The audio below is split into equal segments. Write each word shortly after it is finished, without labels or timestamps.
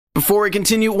Before we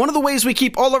continue, one of the ways we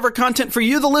keep all of our content for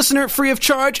you, the listener, free of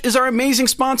charge is our amazing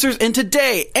sponsors, and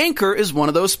today, Anchor is one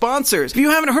of those sponsors. If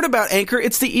you haven't heard about Anchor,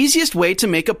 it's the easiest way to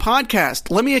make a podcast.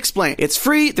 Let me explain. It's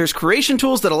free, there's creation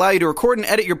tools that allow you to record and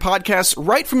edit your podcasts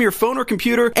right from your phone or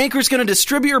computer. Anchor's going to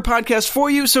distribute your podcast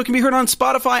for you so it can be heard on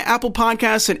Spotify, Apple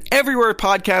Podcasts, and everywhere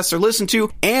podcasts are listened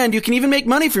to, and you can even make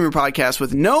money from your podcast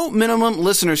with no minimum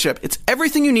listenership. It's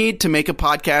everything you need to make a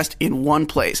podcast in one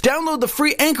place. Download the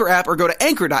free Anchor app or go to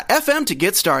anchor.fm to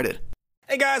get started.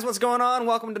 Hey guys, what's going on?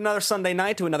 Welcome to another Sunday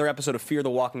night to another episode of Fear the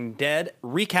Walking Dead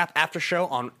recap after show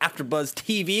on AfterBuzz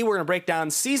TV. We're going to break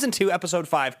down Season 2, Episode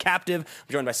 5, Captive.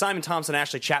 I'm joined by Simon Thompson and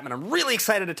Ashley Chapman. I'm really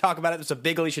excited to talk about it. It's a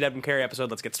big Alicia Debnam Carey episode.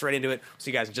 Let's get straight into it.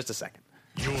 See you guys in just a second.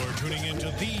 You're tuning into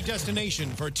the destination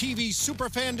for TV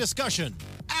superfan discussion,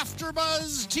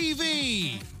 AfterBuzz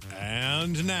TV.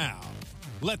 And now,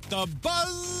 let the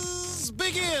buzz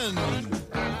begin.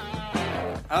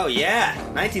 Oh yeah,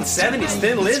 1970s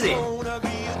Thin Lizzy.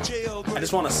 I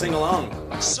just want to sing along.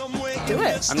 Do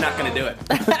it. I'm not going to do it.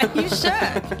 You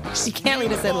should. You can't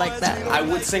lead us in like that. I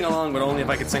would sing along, but only if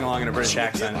I could sing along in a British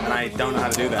accent, and I don't know how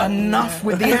to do that. Enough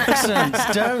with the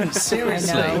accents. Don't,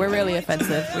 seriously. I know, we're really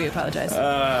offensive. We apologize.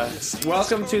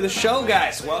 Welcome to the show,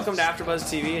 guys. Welcome to AfterBuzz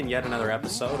TV and yet another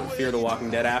episode of Fear the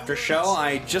Walking Dead After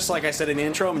Show. Just like I said in the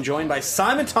intro, I'm joined by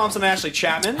Simon Thompson and Ashley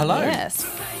Chapman. Hello. Yes.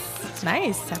 It's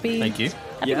nice. Thank you.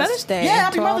 Happy Mother's Day. Yeah,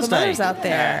 happy to all Mother's the Day. mothers out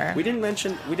there. We didn't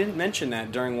mention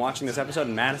that during watching this episode,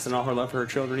 and Madison all her love for her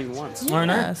children even once.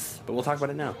 Yes. But we'll talk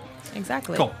about it now.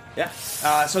 Exactly. Cool. Yeah.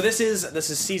 So this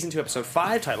is Season 2, Episode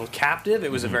 5, titled Captive.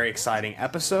 It was a very exciting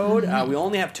episode. We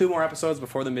only have 2 more episodes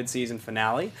before the mid-season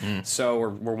finale, so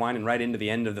we're winding right into the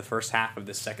end of the first half of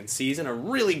this second season. A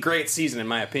really great season, in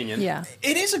my opinion. Yeah.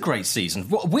 It is a great season.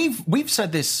 We've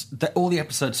said this, that all the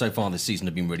episodes so far this season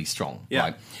have been really strong. Yeah.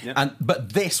 Right? Yeah.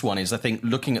 But this one is, I think,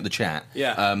 looking at the chat,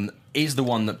 is the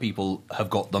one that people have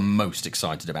got the most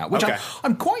excited about, which Okay.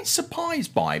 I'm quite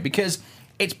surprised by, because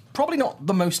it's probably not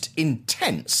the most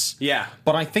intense. Yeah.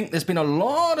 But I think there's been a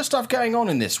lot of stuff going on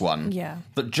in this one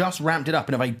that just ramped it up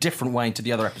in a very different way to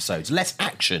the other episodes. Less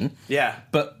action,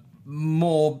 but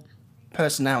more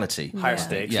personality. Higher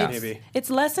stakes, maybe.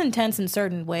 It's less intense in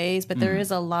certain ways, but there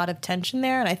is a lot of tension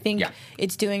there, and I think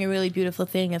it's doing a really beautiful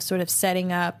thing of sort of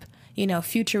setting up, you know,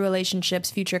 future relationships,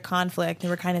 future conflict, and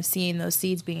we're kind of seeing those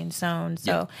seeds being sown.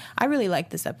 So I really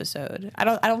liked this episode. I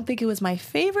don't think it was my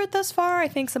favorite thus far. I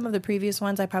think some of the previous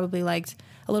ones I probably liked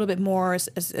a little bit more as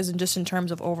in just in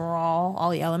terms of overall all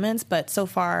the elements. But so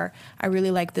far, I really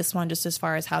like this one just as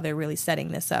far as how they're really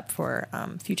setting this up for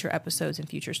future episodes and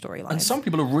future storylines. And some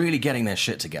people are really getting their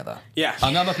shit together. Yeah.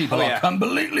 And other people are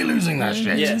completely losing their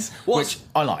shit. Yes. Well, which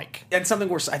I like. And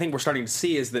something I think we're starting to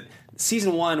see is that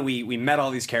Season 1, we met all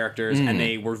these characters, and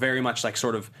they were very much like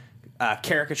sort of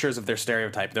caricatures of their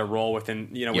stereotype, their role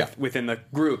within within the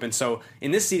group. And so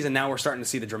in this season, now we're starting to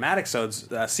see the dramatic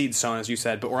seeds sown, as you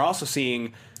said, but we're also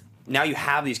seeing, now you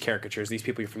have these caricatures, these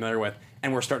people you're familiar with,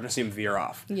 and we're starting to see them veer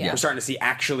off. Yeah. We're starting to see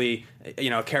actually,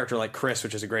 a character like Chris,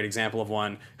 which is a great example of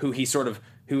one, who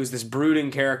who is this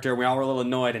brooding character. We all were a little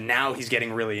annoyed, and now he's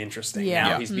getting really interesting. Yeah.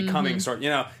 Now he's becoming so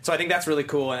I think that's really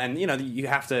cool, and you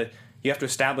have to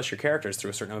establish your characters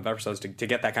through a certain number of episodes to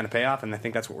get that kind of payoff, and I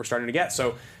think that's what we're starting to get.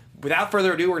 So without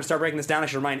further ado, we're going to start breaking this down. I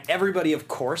should remind everybody, of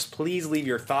course, please leave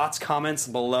your thoughts, comments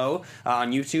below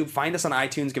on YouTube. Find us on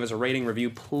iTunes. Give us a rating,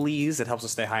 review, please. It helps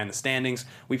us stay high in the standings.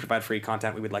 We provide free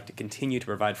content. We would like to continue to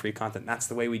provide free content. That's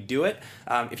the way we do it.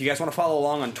 If you guys want to follow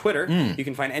along on Twitter, you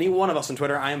can find any one of us on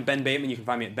Twitter. I am Ben Bateman. You can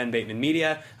find me at Ben Bateman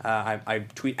Media. I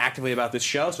tweet actively about this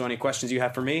show, so any questions you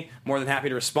have for me, more than happy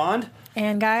to respond.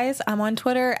 And guys, I'm on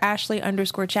Twitter,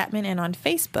 Ashley_Chapman, and on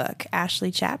Facebook, Ashley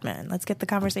Chapman. Let's get the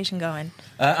conversation going.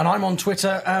 And I'm on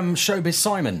Twitter, Showbiz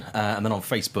Simon, and then on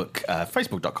Facebook,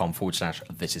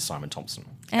 facebook.com/This is Simon Thompson.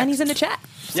 And he's in the chat.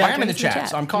 Yeah, I am in the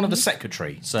chat. I'm kind of the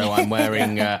secretary, so I'm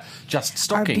wearing just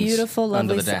stockings our beautiful, lovely,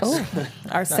 under the desk.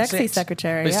 Our sexy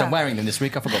secretary. At least I'm wearing them this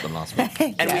week. I forgot them last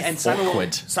week. And Simon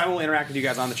will interact with you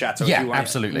guys on the chat. So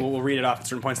absolutely. We'll read it off at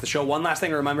certain points of the show. One last thing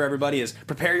to remember, everybody, is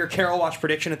prepare your Carol Watch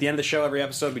prediction. At the end of the show, every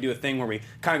episode, we do a thing where we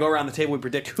kind of go around the table. We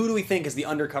predict who do we think is the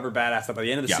undercover badass that by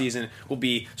the end of the season will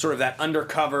be sort of that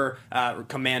undercover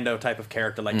commando type of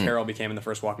character like Carol became in the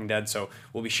first Walking Dead. So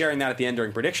we'll be sharing that at the end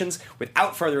during predictions.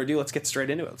 Without further ado, let's get straight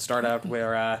into it. Let's start out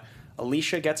where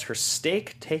Alicia gets her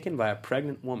steak taken by a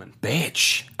pregnant woman.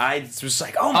 Bitch. I was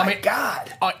like, oh my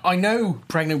God. I know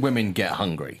pregnant women get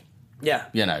hungry, Yeah.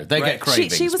 You know, they get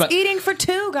cravings. She was eating for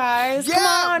two, guys. Yeah,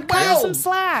 Come on, cut her some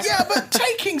slack. Yeah, but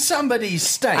taking somebody's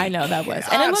steak. I know that was.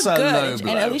 And it looked good.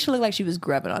 And Alicia looked like she was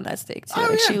grubbing on that steak, too.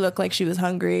 Like, she looked like she was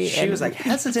hungry. She was like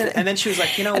hesitant. And then she was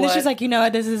like, you know what? And then she's like, you know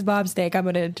what? This is Bob's steak. I'm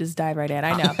going to just dive right in.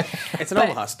 I know. It's an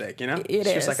Omaha steak, you know? It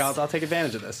is. She's like, I'll take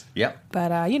advantage of this. Yep.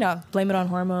 But, you know, blame it on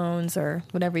hormones or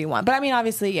whatever you want. But, I mean,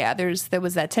 obviously, yeah, there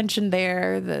was that tension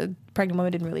there. The pregnant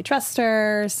woman didn't really trust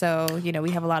her. So, you know,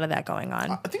 we have a lot of that going on.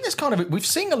 I think there's kind of, we've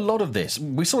seen a lot of this.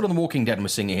 We saw it in The Walking Dead and we're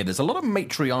seeing it here. There's a lot of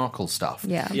matriarchal stuff.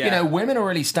 Yeah. You know, women are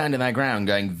really standing their ground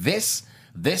going, this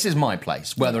is my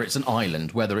place, whether it's an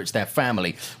island, whether it's their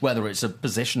family, whether it's a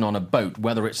position on a boat,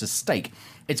 whether it's a stake.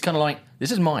 It's kind of like,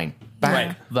 this is mine.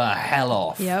 Back the hell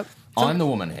off. Yep. I'm the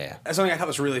woman here. Something I thought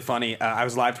was really funny. I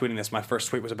was live tweeting this. My first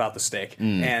tweet was about the steak.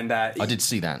 And I did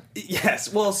see that.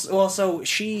 Yes. Well, so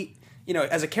she... You know,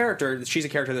 as a character, she's a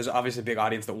character. There's obviously a big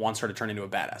audience that wants her to turn into a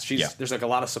badass. There's like a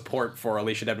lot of support for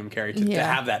Alicia Debnam-Carey to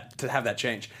have that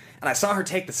change. And I saw her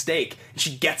take the steak, and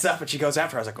she gets up and she goes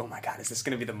after her. I was like, oh my god, is this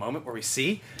going to be the moment where we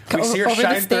see her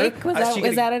shine through?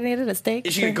 Was that it needed a steak?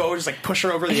 Is she going to go just like push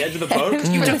her over the edge of the boat? Because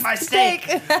you took my steak!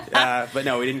 But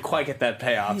no, we didn't quite get that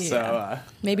payoff. Yeah. So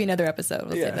maybe another episode.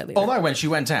 We'll save that later. Although when she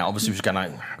went out, obviously she was going,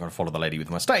 I've got to follow the lady with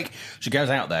my steak. She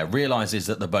goes out there, realises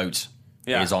that the boat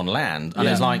is on land, and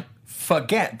is like,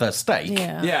 forget the steak.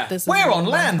 Yeah. We're on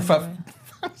land for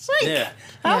fuck's sake. Yeah.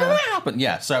 How did that happen?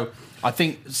 Yeah, so I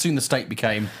think soon the steak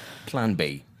became plan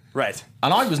B. Right.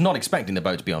 And I was not expecting the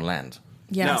boat to be on land.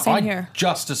 Yeah, same here. I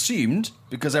just assumed,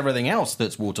 because everything else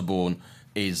that's waterborne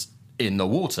is in the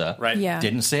water,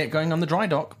 didn't see it going on the dry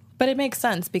dock. But it makes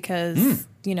sense because,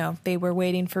 you know, they were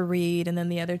waiting for Reed and then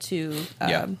the other two,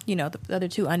 you know, the other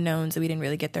two unknowns that we didn't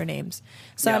really get their names.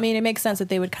 So, I mean, it makes sense that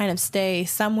they would kind of stay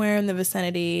somewhere in the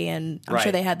vicinity, and I'm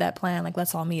sure they had that plan, like,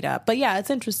 let's all meet up. But, yeah,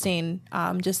 it's interesting,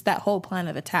 just that whole plan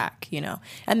of attack, you know.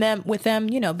 And then with them,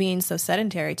 you know, being so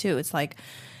sedentary, too, it's like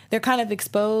they're kind of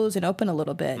exposed and open a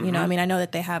little bit, you know. I mean, I know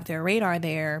that they have their radar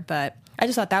there, but I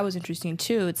just thought that was interesting,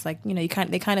 too. It's like, you know,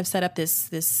 they kind of set up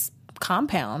this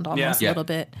compound almost a little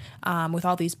bit with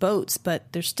all these boats,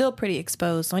 but they're still pretty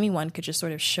exposed, so anyone could just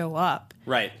sort of show up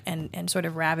and sort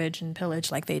of ravage and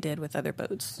pillage like they did with other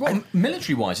boats. Well,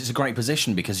 military-wise, it's a great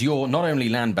position because you're not only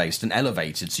land-based and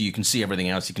elevated, so you can see everything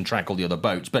else, you can track all the other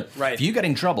boats, but if you get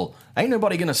in trouble, ain't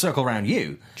nobody going to circle around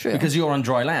you. True. Because you're on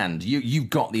dry land.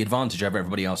 You've got the advantage over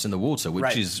everybody else in the water,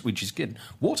 which is good.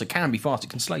 Water can be fast,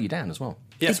 it can slow you down as well.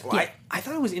 Yes, well, I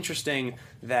thought it was interesting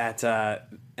that,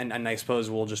 and I suppose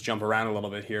we'll just jump around a little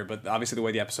bit here, but obviously the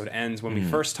way the episode ends, when we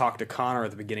first talk to Connor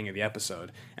at the beginning of the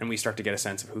episode, and we start to get a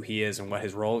sense of who he is and what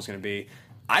his role is going to be,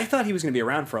 I thought he was going to be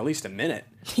around for at least a minute.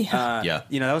 You know,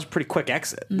 that was a pretty quick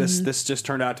exit. This just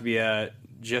turned out to be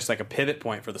just like a pivot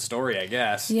point for the story, I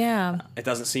guess. Yeah. It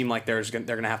doesn't seem like they're going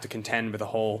to have to contend with a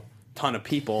whole ton of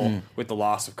people with the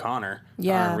loss of Connor.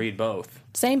 Reed both.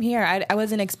 Same here. I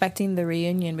wasn't expecting the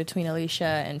reunion between Alicia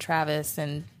and Travis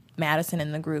and Madison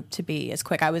in the group to be as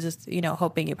quick. I was just, you know,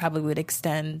 hoping it probably would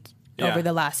extend over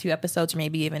the last few episodes or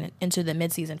maybe even into the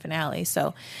mid-season finale.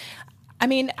 So, I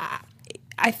mean,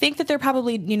 I think that they're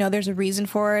probably, you know, there's a reason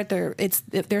for it.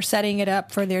 They're setting it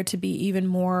up for there to be even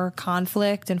more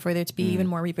conflict and for there to be even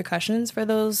more repercussions for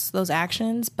those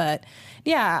actions. But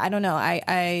yeah, I don't know.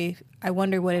 I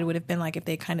wonder what it would have been like if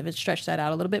they kind of stretched that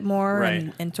out a little bit more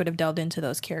and sort of delved into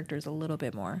those characters a little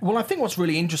bit more. Well, I think what's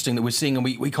really interesting that we're seeing, and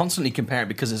we constantly compare it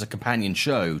because it's a companion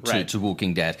show to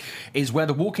Walking Dead, is where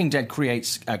The Walking Dead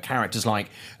creates characters like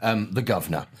the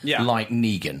Governor, like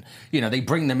Negan. You know, they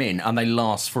bring them in and they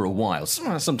last for a while.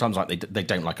 Sometimes like they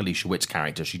don't like Alicia Witt's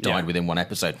character. She died within one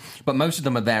episode. But most of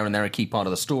them are there and they're a key part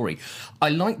of the story. I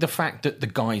like the fact that the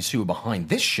guys who are behind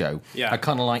this show are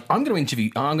kind of like, I'm going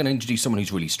to introduce someone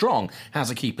who's really strong,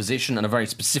 has a key position and a very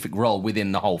specific role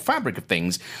within the whole fabric of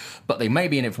things, but they may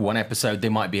be in it for one episode, they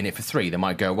might be in it for 3, they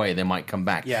might go away, they might come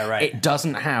back. It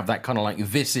doesn't have that kind of like,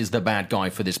 this is the bad guy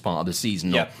for this part of the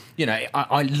season. Or, you know,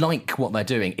 I like what they're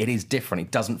doing. It is different.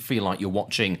 It doesn't feel like you're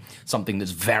watching something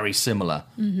that's very similar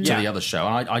to the other show.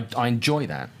 I enjoy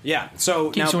that. Yeah,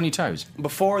 so keeps you on your toes.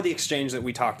 Before the exchange that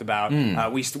we talked about,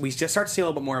 we just start to see a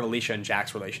little bit more of Alicia and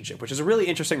Jack's relationship, which is a really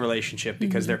interesting relationship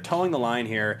because they're towing the line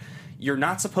here. You're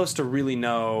not supposed to really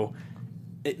know,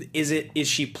 is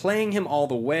she playing him all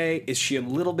the way? Is she a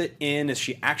little bit in? Is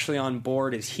she actually on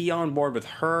board? Is he on board with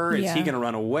her? Is he going to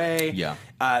run away?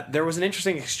 There was an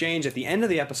interesting exchange at the end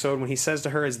of the episode when he says to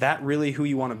her, is that really who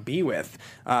you want to be with?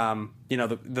 You know,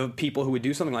 the people who would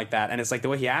do something like that. And it's like the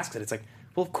way he asks it, it's like,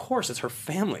 well, of course, it's her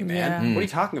family, man. What are you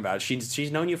talking about?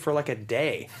 She's known you for like a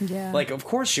day. Like, of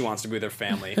course she wants to be with her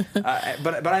family.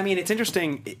 But I mean, it's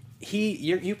interesting.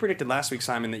 you predicted last week,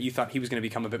 Simon, that you thought he was going to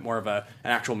become a bit more of an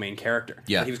actual main character.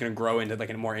 Yeah. That he was going to grow into like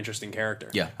a more interesting character.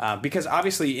 Yeah. Because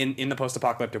obviously in the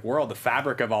post-apocalyptic world, the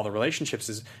fabric of all the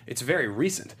relationships it's very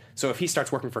recent. So if he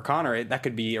starts working for Connor, that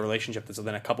could be a relationship that's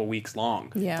within a couple weeks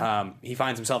long. Yeah. He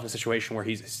finds himself in a situation where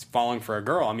he's falling for a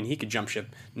girl. I mean, he could jump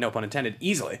ship, no pun intended,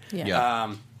 easily.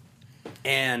 Yeah.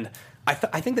 And I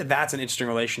think that's an interesting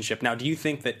relationship. Now, do you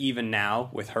think that even now,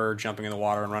 with her jumping in the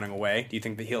water and running away, do you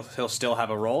think that he'll still have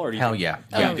a role? Or do you Hell think, yeah.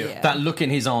 Oh, yeah. That look in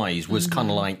his eyes was kind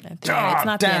of like, It's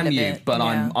not the damn end of you, it. but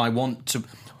Yeah. I want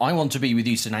to be with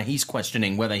you. So now he's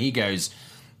questioning whether he goes,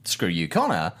 screw you,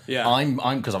 Connor. Yeah. I'm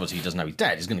because obviously he doesn't know he's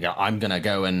dead. He's going to go, I'm going to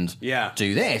go and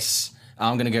do this.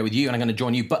 I'm going to go with you and I'm going to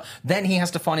join you. But then he has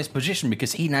to find his position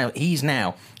because he's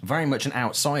now very much an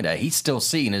outsider. He's still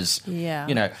seen as,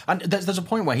 and there's a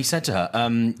point where he said to her,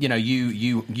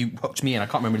 you hooked me in. I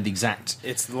can't remember the exact.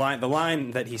 It's the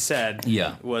line that he said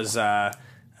was,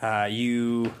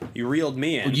 you reeled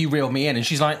me in. You reeled me in. And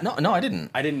she's like, no, I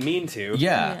didn't. I didn't mean to.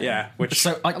 Yeah. Which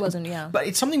I wasn't, But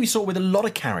it's something we saw with a lot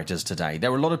of characters today.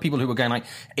 There were a lot of people who were going like,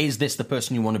 is this the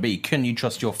person you want to be? Can you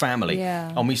trust your family?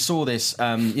 Yeah. And we saw this,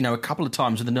 a couple of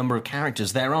times with a number of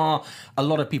characters. There are a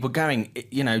lot of people going, do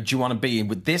you want to be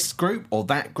with this group or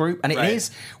that group? And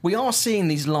we are seeing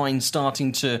these lines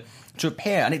starting to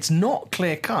appear, and it's not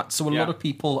clear cut. So a lot of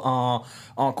people are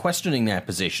questioning their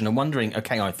position and wondering,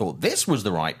 okay, I thought this was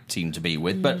the right team to be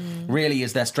with, but really,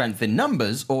 is there strength in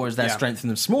numbers or is there strength in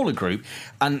the smaller group?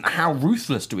 And how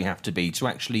ruthless do we have to be to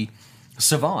actually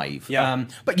survive?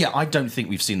 But I don't think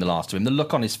we've seen the last of him. The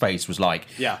look on his face was like,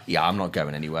 I'm not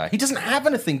going anywhere. He doesn't have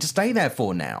anything to stay there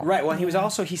for now. Right. Well,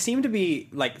 he seemed to be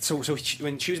like,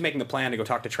 when she was making the plan to go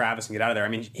talk to Travis and get out of there, I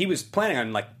mean, he was planning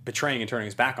on like betraying and turning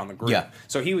his back on the group. Yeah.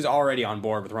 So he was already on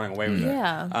board with running away with her.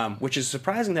 Yeah. Which is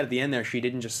surprising that at the end there, she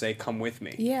didn't just say, come with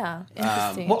me. Yeah,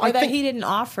 interesting. Well, or that he didn't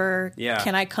offer, Yeah.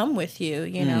 can I come with you,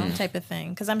 type of thing.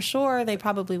 Because I'm sure they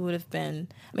probably would have been,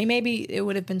 maybe it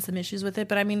would have been some issues with it,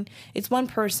 but I mean, it's one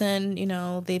person,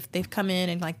 they've come in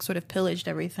and like sort of pillaged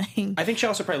everything. I think she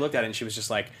also probably looked at it and she was just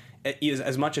like,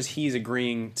 as much as he's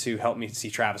agreeing to help me see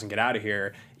Travis and get out of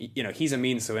here, he's a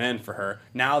means to an end for her.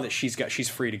 Now that she's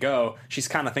free to go, she's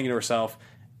kind of thinking to herself,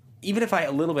 even if I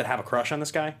a little bit have a crush on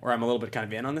this guy, or I'm a little bit kind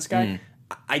of in on this guy,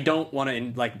 I don't want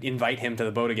to invite him to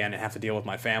the boat again and have to deal with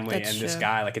my family this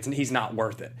guy. Like he's not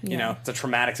worth it. Yeah. It's a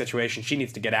traumatic situation. She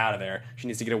needs to get out of there. She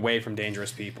needs to get away from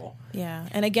dangerous people. Yeah,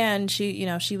 and again,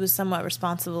 she was somewhat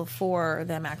responsible for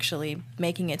them actually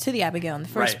making it to the Abigail in the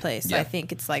first place. So I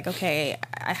think it's like, okay,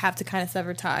 I have to kind of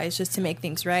sever ties just to make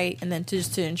things right, and then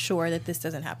just to ensure that this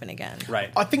doesn't happen again.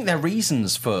 Right. I think their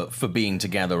reasons for being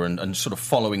together and sort of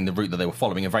following the route that they were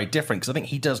following are very different, because I think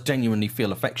he does genuinely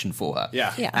feel affection for her.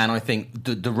 Yeah. And I think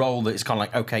the role that is kind of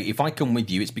like, okay, if I come with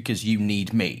you, it's because you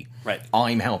need me. Right.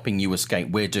 I'm helping you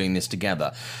escape. We're doing this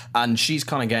together. And she's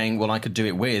kind of going, well, I could do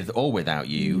it with or without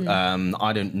you.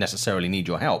 I don't necessarily need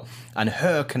your help. And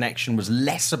her connection was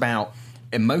less about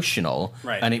emotional,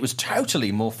 and it was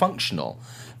totally more functional.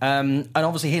 And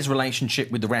obviously his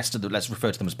relationship with the rest of the, let's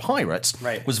refer to them as pirates,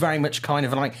 was very much kind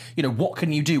of like, what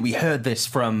can you do? We heard this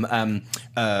from,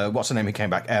 what's her name who came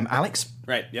back? Alex?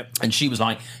 Right, yep. And she was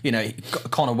like,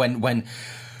 Connor,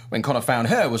 when Connor found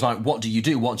her, was like, what do you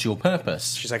do? What's your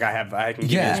purpose? She's like, I can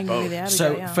give you this boat.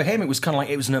 So for him, it was kind of like,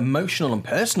 it was an emotional and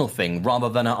personal thing rather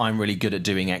than I'm really good at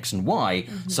doing X and Y.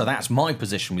 So that's my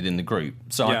position within the group.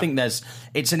 So I think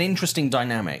it's an interesting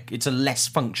dynamic. It's a less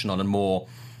functional and more,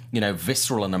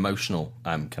 visceral and emotional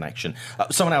connection.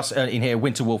 Someone else in here,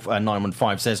 Winterwolf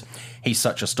 915 says, he's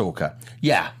such a stalker.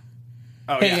 Yeah.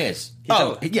 Oh, he is.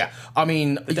 Yeah. I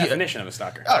mean, the definition of a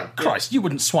stalker. Oh, Christ, you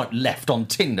wouldn't swipe left on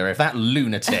Tinder if that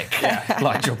lunatic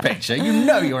liked your picture.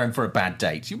 You're in for a bad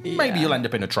date. Maybe you'll end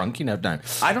up in a trunk. You never know.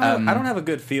 I don't have a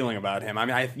good feeling about him. I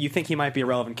mean, you think he might be a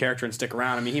relevant character and stick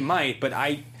around. I mean, he might, but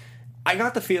I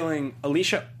got the feeling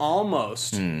Alicia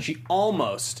almost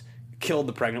killed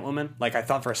the pregnant woman. Like, I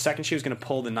thought for a second she was going to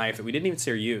pull the knife that we didn't even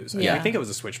see her use. I think it was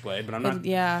a switchblade, but I'm not...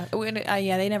 Yeah,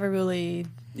 they never really...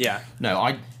 Yeah. No,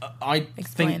 I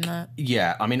think... that.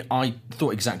 Yeah, I mean, I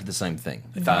thought exactly the same thing.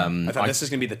 I thought this is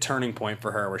going to be the turning point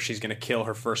for her, where she's going to kill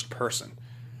her first person.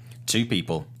 2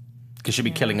 people. Because she'll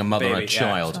be killing a mother and a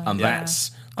child, and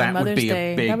that would be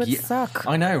Day. a big... That would suck.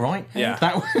 I know, right? Yeah.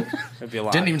 That'd be a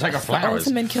lot. Didn't even take her flowers.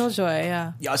 Ultimate killjoy,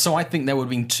 yeah. Yeah, so I think there would have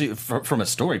been two, from a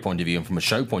story point of view and from a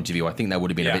show point of view, I think there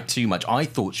would have been a bit too much. I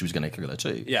thought she was going to kill her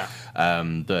too. Yeah.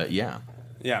 But yeah.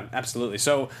 Yeah, absolutely.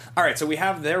 So, all right, so we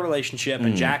have their relationship,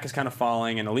 and Jack is kind of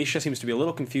falling, and Alicia seems to be a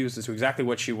little confused as to exactly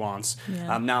what she wants.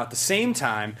 Yeah. Now, at the same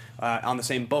time, on the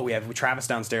same boat, we have Travis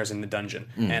downstairs in the dungeon,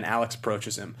 and Alex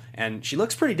approaches him, and she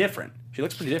looks pretty different.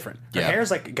 Her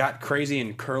hair's like got crazy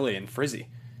and curly and frizzy,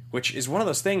 which is one of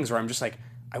those things where I'm just like,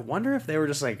 I wonder if they were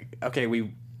just like, okay,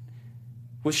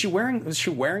 Was she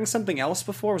wearing something else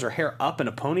before? Was her hair up in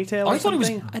a ponytail or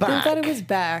something? I think that it was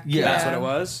back. Yeah. That's what it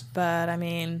was? But, I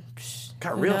mean...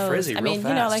 Got real frizzy, real fast.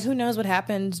 You know, like, who knows what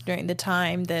happened during the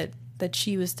time that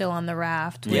she was still on the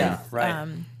raft with... Yeah, right.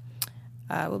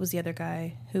 What was the other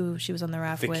guy who she was on the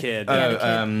raft with? The kid.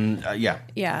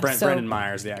 Yeah. Brendan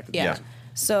Myers, the actor. Yeah.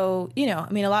 So, you know,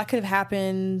 I mean, a lot could have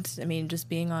happened. I mean, just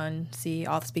being on sea,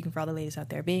 speaking for all the ladies out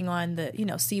there, being on the,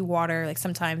 sea water, like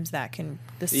sometimes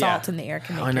the salt in the air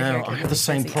can make your hair I have the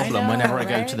same problem whenever I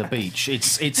go to the beach.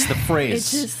 It's the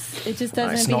frizz. It just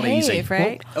doesn't not behave, easy.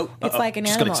 right? It's like an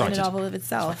animal in and of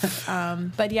itself.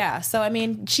 But yeah, so I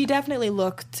mean, she definitely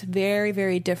looked very,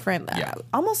 very different. Yeah.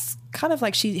 Almost kind of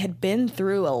like she had been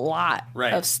through a lot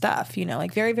of stuff,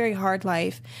 like very, very hard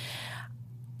life.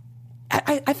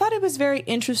 I thought it was very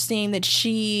interesting that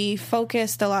she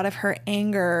focused a lot of her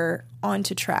anger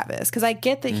onto Travis, because I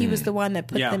get that he was the one that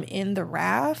put them in the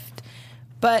raft,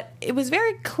 but it was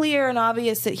very clear and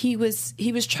obvious that he was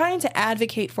trying to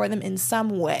advocate for them in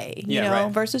some way, you know,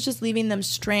 versus just leaving them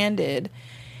stranded.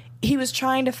 He was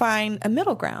trying to find a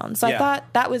middle ground. So I thought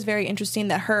that was very interesting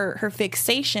that her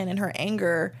fixation and her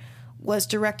anger was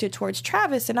directed towards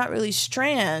Travis and not really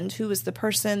Strand, who was the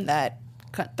person that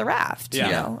cut the raft, you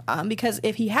know, because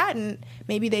if he hadn't,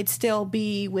 maybe they'd still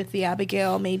be with the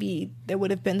Abigail. Maybe there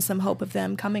would have been some hope of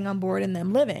them coming on board and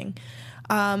them living.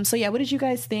 So yeah, what did you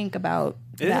guys think about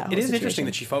that whole It is situation? interesting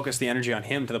that she focused the energy on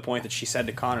him to the point that she said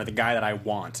to Connor, the guy that I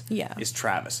want is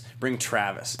Travis. Bring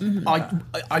Travis. And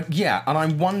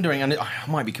I'm wondering, and I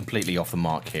might be completely off the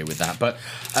mark here with that, but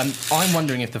I'm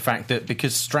wondering if the fact that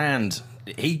because Strand,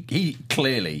 he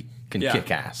clearly can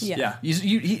kick ass. Yeah.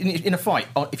 In a fight,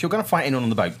 if you're going to fight anyone on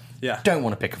the boat, don't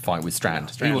want to pick a fight with Strand.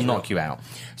 He will knock you out.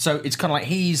 So it's kind of like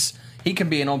he can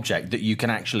be an object that you can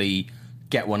actually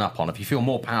get one up on. If you feel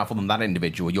more powerful than that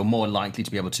individual, you're more likely to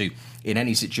be able to, in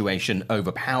any situation,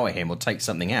 overpower him or take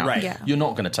something out. Right. Yeah. You're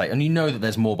not going to take... And you know that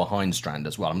there's more behind Strand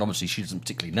as well. I mean, obviously, she doesn't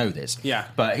particularly know this. Yeah.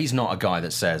 But he's not a guy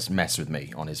that says, mess with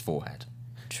me, on his forehead.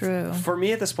 True. For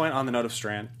me at this point, on the note of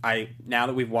Strand, now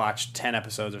that we've watched 10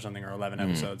 episodes or something, or 11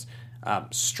 episodes,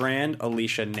 Strand,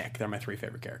 Alicia, Nick, they're my three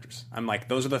favorite characters. I'm like,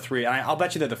 those are the three. I'll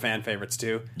bet you they're the fan favorites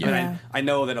too. Yeah. I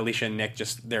know that Alicia and Nick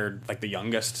they're like the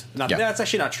youngest. That's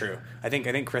actually not true. I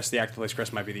think Chris, the actor who plays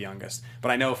Chris, might be the youngest.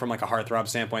 But I know from like a heartthrob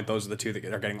standpoint, those are the two that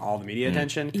are getting all the media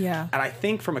attention. Yeah. And I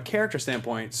think from a character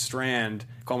standpoint, Strand,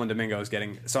 Coleman Domingo is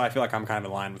getting. So I feel like I'm kind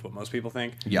of in line with what most people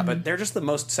think. Yeah. But they're just the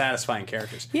most satisfying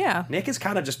characters. Yeah. Nick is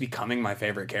kind of just becoming my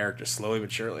favorite character slowly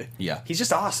but surely. Yeah. He's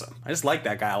just awesome. I just like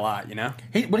that guy a lot. You know.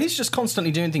 He's just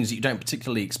constantly doing things that you don't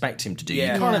particularly expect him to do.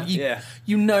 Yeah.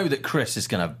 You know that Chris is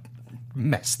going to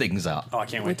mess things up. Oh, I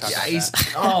can't wait to talk about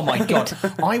that. Oh my god,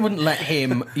 I wouldn't let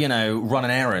him, run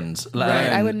an errand.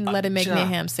 I wouldn't let him make me a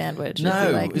ham sandwich.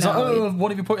 No, Like,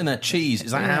 what have you put in there? Cheese?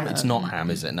 Is that ham? It's not ham,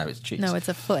 is it? No, it's cheese. No, it's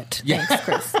a foot. Yeah. Thanks,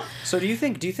 Chris. So do you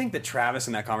think that Travis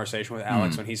in that conversation with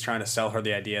Alex, when he's trying to sell her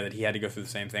the idea that he had to go through the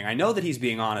same thing, I know that he's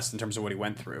being honest in terms of what he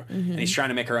went through, and he's trying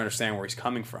to make her understand where he's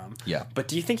coming from. Yeah. But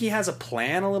do you think he has a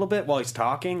plan a little bit while he's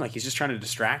talking? Like he's just trying to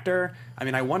distract her? I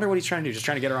mean, I wonder what he's trying to do. Just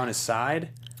trying to get her on his side?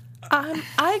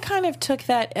 I kind of took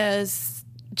that as,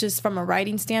 just from a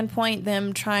writing standpoint,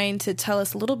 them trying to tell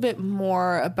us a little bit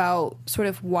more about sort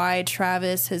of why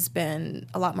Travis has been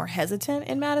a lot more hesitant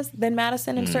than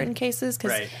Madison in certain cases.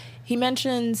 Because he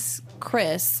mentions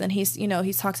Chris, and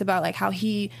he talks about like how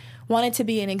he wanted to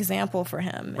be an example for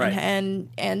him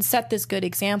and set this good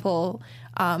example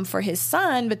for his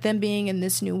son. But then being in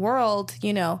this new world,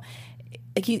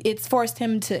 it's forced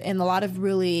him to in a lot of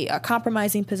really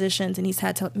compromising positions, and he's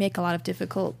had to make a lot of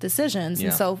difficult decisions.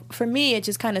 And so for me, it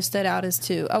just kind of stood out as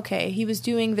to, okay, he was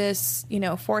doing this,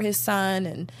 for his son,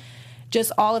 and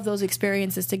just all of those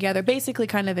experiences together, basically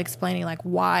kind of explaining like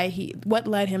what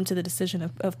led him to the decision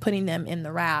of putting them in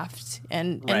the raft,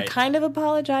 and kind of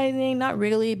apologizing, not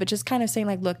really, but just kind of saying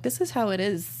like, look, this is how it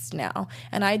is now.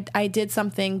 And I did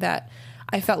something that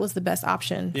I felt was the best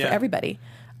option for everybody.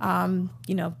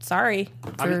 Sorry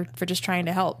for just trying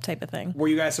to help type of thing. Were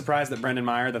you guys surprised that Brendan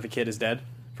Meyer, that the kid is dead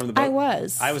from the boat? I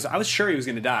was. I was sure he was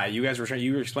going to die. You were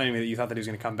explaining to me that you thought that he was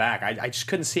going to come back. I just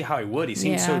couldn't see how he would. He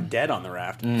seemed so dead on the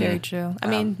raft. Very true. I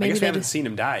mean, I maybe guess we haven't seen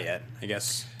him die yet. I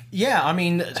guess. Yeah, I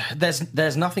mean,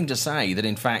 there's nothing to say that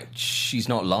in fact she's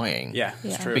not lying. Yeah,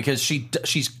 it's true. Because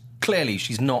she's clearly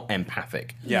she's not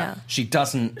empathic. Yeah. She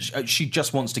doesn't. She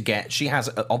just wants to get. She has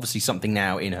obviously something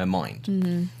now in her mind.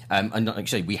 Mm-hmm. And like you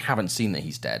say, we haven't seen that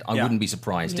he's dead. I wouldn't be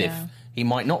surprised if he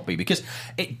might not be, because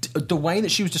the way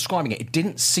that she was describing it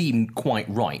didn't seem quite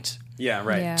right. Yeah,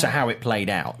 right. Yeah. To how it played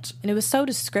out. And it was so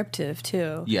descriptive,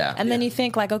 too. Yeah. And then you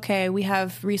think, like, okay, we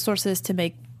have resources to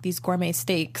make these gourmet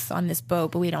steaks on this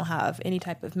boat, but we don't have any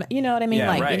type of, you know what I mean? Yeah,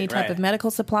 like right, any type right. of medical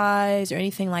supplies or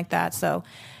anything like that. So,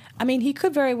 I mean, he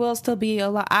could very well still be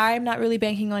alive. I'm not really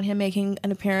banking on him making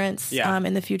an appearance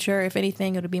in the future. If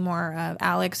anything, it would be more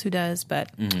Alex who does.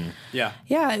 But yeah,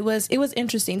 it was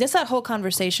interesting. Just that whole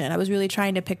conversation. I was really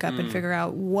trying to pick up and figure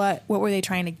out what were they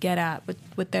trying to get at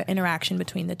with the interaction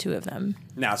between the two of them.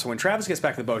 Now, so when Travis gets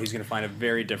back to the boat, he's going to find a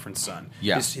very different son.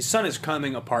 Yeah. His son is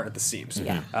coming apart at the seams.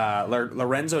 Yeah.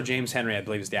 Lorenzo James Henry, I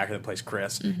believe, is the actor that plays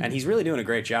Chris, and he's really doing a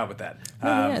great job with that.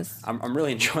 He is. I'm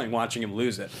really enjoying watching him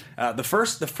lose it. The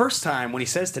first time when he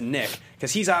says to Nick,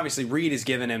 because he's obviously, Reed's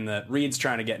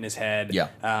trying to get in his head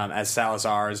as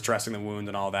Salazar is dressing the wound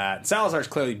and all that. Salazar's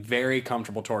clearly very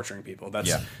comfortable torturing people.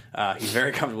 He's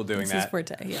very comfortable doing that. His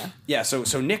forte, yeah. Yeah,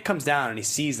 so Nick comes down and he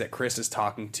sees that Chris is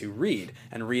talking to Reed,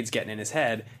 and Reed's getting in his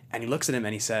head, and he looks at him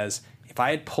and he says, if I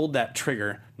had pulled that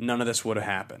trigger, none of this would have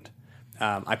happened.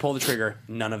 I pulled the trigger,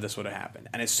 none of this would have happened.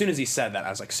 And as soon as he said that, I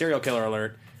was like, serial killer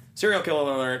alert. Serial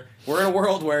killer alert. We're in a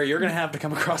world where you're going to have to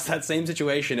come across that same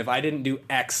situation. If I didn't do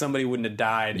X, somebody wouldn't have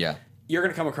died. Yeah. You're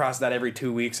going to come across that every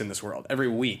 2 weeks in this world, every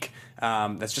week.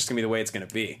 That's just going to be the way it's going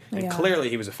to be. And clearly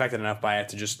he was affected enough by it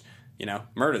to just,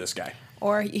 murder this guy.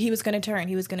 Or he was going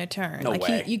to turn. No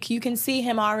way. You can see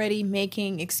him already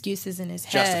making excuses in his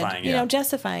head.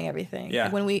 Justifying everything. Yeah.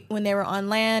 Like when they were on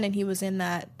land and he was in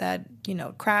that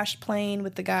crash plane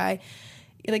with the guy,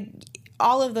 like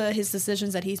all of his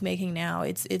decisions that he's making now,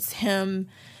 it's him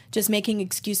just making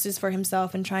excuses for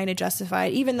himself and trying to justify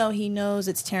it, even though he knows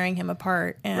it's tearing him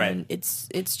apart. And it's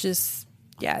just.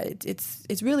 Yeah,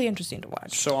 it's really interesting to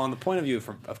watch. So on the point of view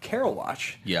of Carol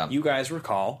Watch, you guys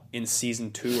recall in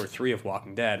season 2 or 3 of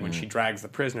Walking Dead when she drags the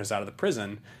prisoners out of the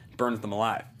prison, burns them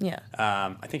alive. Yeah.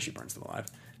 I think she burns them alive.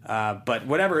 But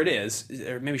whatever it is,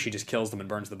 or maybe she just kills them and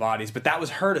burns the bodies, but that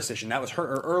was her decision. That was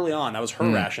early on, that was her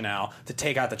rationale to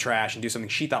take out the trash and do something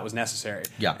she thought was necessary.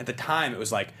 Yeah. At the time, it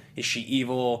was like, is she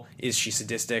evil? Is she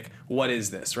sadistic? What is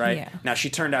this, right? Yeah. Now, she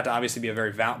turned out to obviously be a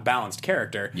very balanced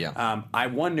character. Yeah. I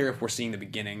wonder if we're seeing the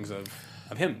beginnings of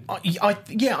him. I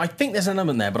think there's an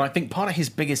element there, but I think part of his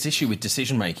biggest issue with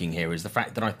decision making here is the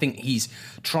fact that I think he's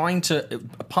trying to.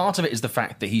 Part of it is the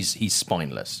fact that he's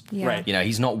spineless. Yeah. Right.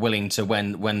 He's not willing to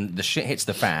when the shit hits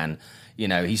the fan.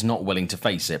 He's not willing to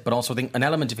face it. But also, I think an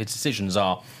element of his decisions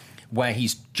are where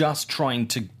he's just trying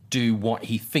to do what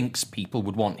he thinks people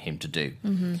would want him to do.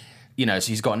 Mm-hmm. So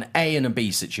he's got an A and a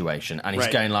B situation, and he's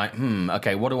going like,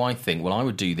 okay, what do I think? Well, I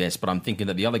would do this, but I'm thinking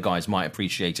that the other guys might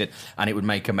appreciate it, and it would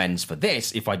make amends for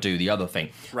this if I do the other thing.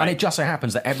 Right. And it just so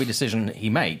happens that every decision he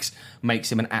makes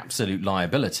him an absolute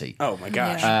liability. Oh, my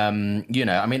gosh.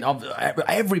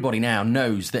 Everybody now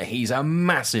knows that he's a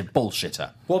massive bullshitter.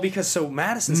 Well, because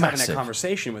Madison's having that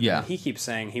conversation with him, and he keeps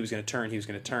saying he was going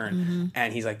to turn,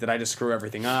 and he's like, did I just screw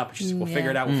everything up? She says, we'll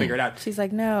figure it out, we'll figure it out. She's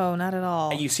like, no, not at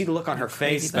all. And you see the look on her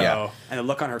face, though, and the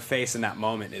look on her face in that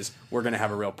moment is, we're going to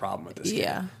have a real problem with this kid.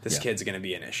 Yeah. This kid's going to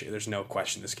be an issue. There's no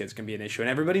question this kid's going to be an issue, and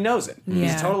everybody knows it.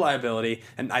 He's a total liability,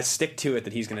 and I stick to it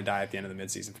that he's going to die at the end of the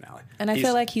mid-season finale. And I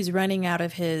feel like he's running out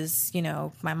of his,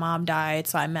 my mom died,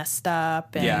 so I messed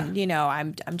up, and,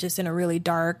 I'm just in a really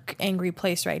dark, angry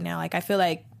place right now. Like, I feel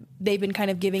like they've been kind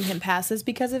of giving him passes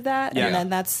because of that, and then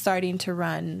that's starting to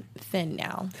run thin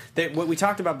now. What we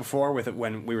talked about before with it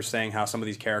when we were saying how some of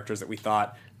these characters that we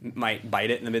thought might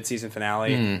bite it in the mid-season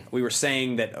finale, we were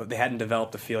saying that they hadn't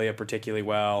developed Ophelia particularly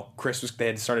well. They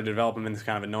had started to develop him in this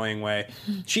kind of annoying way.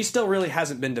 She still really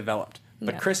hasn't been developed.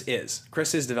 But Chris is.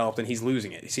 Chris is developed, and he's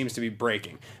losing it. He seems to be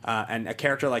breaking. And a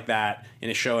character like that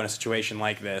in a show in a situation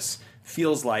like this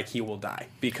feels like he will die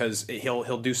because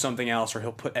he'll do something else, or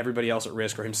he'll put everybody else at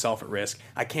risk or himself at risk.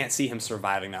 I can't see him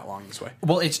surviving that long this way.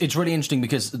 Well, it's really interesting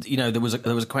because there was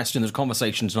a question, there's a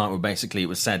conversation tonight where basically it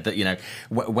was said that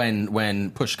when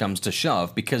push comes to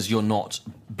shove, because you're not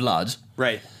blood,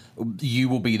 right, you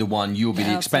will be the one, you will be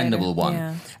the expendable one.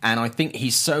 Yeah. And I think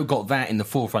he's so got that in the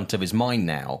forefront of his mind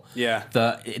now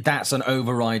that that's an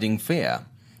overriding fear.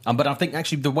 But I think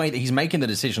actually the way that he's making the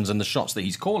decisions and the shots that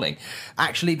he's calling,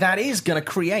 actually that is going to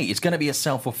create, it's going to be a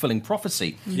self-fulfilling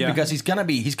prophecy because he's going to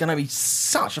be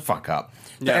such a fuck up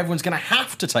that everyone's going to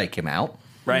have to take him out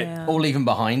or leave him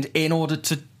behind in order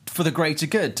to for the greater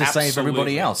good to save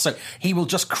everybody else. So he will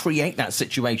just create that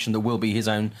situation that will be his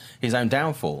own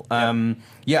downfall.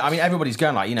 Yeah, I mean, everybody's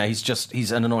going like,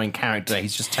 he's an annoying character.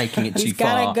 He's just taking it too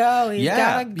far. He's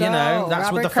gotta go. That's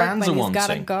Robert what the fans Kirkman, are wanting. He's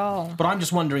gotta go. But I'm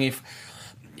just wondering if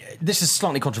this is a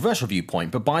slightly controversial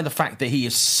viewpoint, but by the fact that he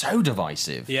is so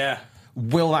divisive,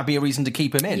 will that be a reason to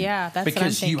keep him in? Yeah, that's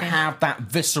because what I'm you thinking. have that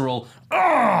visceral,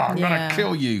 I'm gonna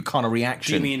kill you kind of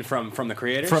reaction. Do you mean from the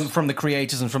creators? From the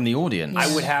creators and from the audience.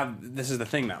 I would have. This is the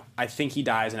thing, though. I think he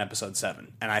dies in episode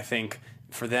 7, and I think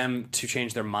for them to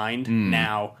change their mind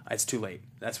now, it's too late.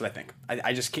 That's what I think.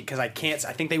 I just because I can't.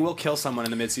 I think they will kill someone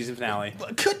in the mid-season finale.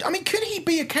 Could he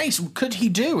be a case? Could he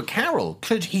do a Carol?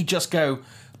 Could he just go?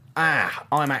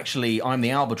 I'm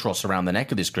the albatross around the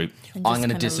neck of this group. I'm going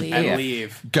to disappear and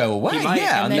leave, go away,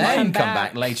 and then come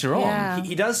back later on.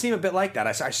 He does seem a bit like that.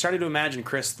 I started to imagine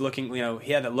Chris looking.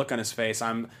 He had that look on his face.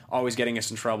 I'm always getting us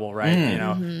in trouble, right?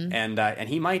 And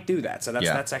he might do that. So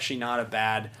that's actually not a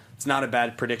bad. It's not a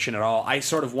bad prediction at all. I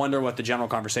sort of wonder what the general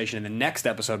conversation in the next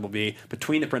episode will be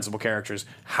between the principal characters.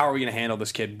 How are we going to handle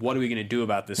this kid? What are we going to do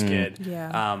about this kid?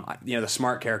 Yeah. The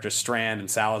smart characters, Strand and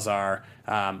Salazar.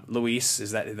 Luis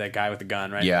is that guy with the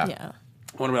gun, right? Yeah.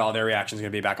 I wonder what all their reactions are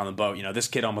going to be back on the boat. This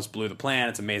kid almost blew the plan.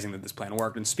 It's amazing that this plan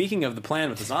worked. And speaking of the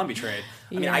plan with the zombie trade,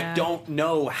 I don't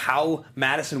know how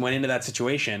Madison went into that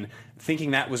situation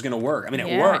thinking that was going to work. I mean,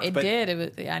 it worked. It did. It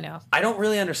was, I know. I don't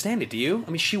really understand it. Do you?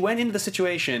 I mean, she went into the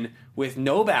situation with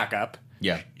no backup.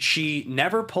 Yeah. She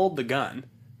never pulled the gun.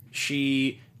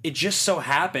 It just so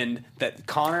happened that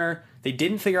Connor, they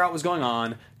didn't figure out what was going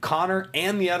on. Connor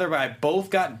and the other guy both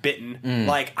got bitten.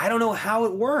 I don't know how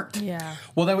it worked. Yeah.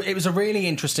 Well, it was a really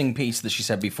interesting piece that she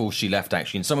said before she left,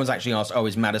 actually. And someone's actually asked,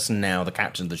 is Madison now the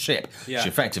captain of the ship? Yeah. She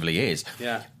effectively is.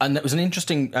 Yeah. And there was an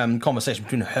interesting conversation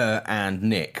between her and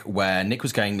Nick, where Nick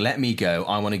was going, let me go,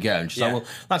 I want to go. And she's like, well,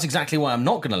 that's exactly why I'm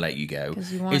not going to let you go.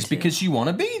 It's because you want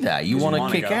to be there. You want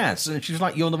to kick ass. And she was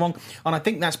like, you're the wrong... And I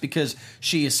think that's because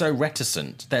she is so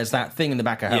reticent. There's that thing in the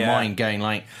back of her mind going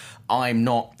like, I'm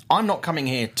not coming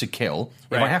here to kill.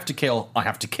 If I have to kill, I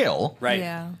have to kill. Right.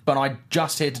 Yeah. But I'm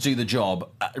just here to do the job,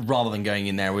 rather than going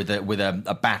in there with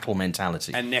a battle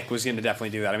mentality. And Nick was going to definitely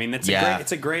do that. I mean,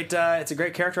 it's a great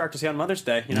character arc to see on Mother's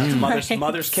Day.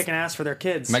 Mothers kicking ass for their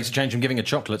kids. Makes a change from giving her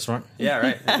chocolates, right? Yeah,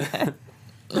 right.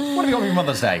 What have you got for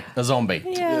Mother's Day? A zombie?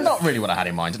 Yes. Not really what I had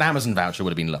in mind. An Amazon voucher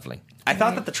would have been lovely. I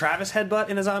thought that the Travis headbutt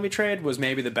in the zombie trade was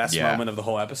maybe the best moment of the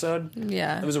whole episode.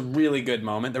 Yeah. It was a really good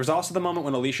moment. There was also the moment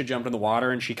when Alicia jumped in the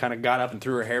water and she kind of got up and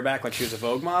threw her hair back like she was a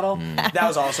Vogue model. That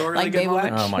was also a really good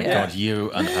moment. Oh my God,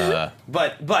 you and her.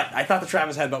 But I thought the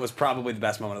Travis headbutt was probably the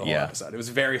best moment of the whole episode. It was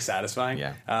very satisfying.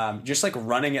 Yeah. Just like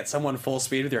running at someone full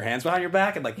speed with your hands behind your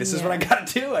back and like, this is what I got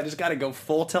to do. I just got to go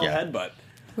full tilt headbutt.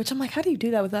 Which I'm like, how do you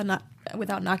do that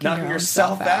without knocking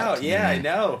yourself out? Yeah, I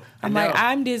know.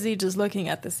 I'm dizzy just looking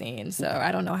at the scene, so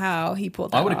I don't know how he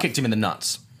pulled that I would have off. kicked him in the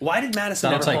nuts. Why did Madison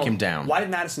That'll take him down. Why did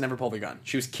Madison never pull the gun?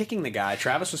 She was kicking the guy.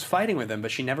 Travis was fighting with him, but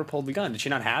she never pulled the gun. Did she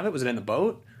not have it? Was it in the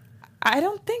boat? I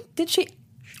don't think. Did she?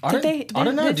 I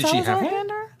don't know. Did she have Salazar it?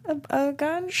 hand her a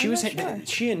gun?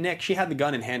 She and Nick. She had the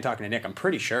gun in hand talking to Nick. I'm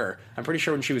pretty sure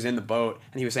when she was in the boat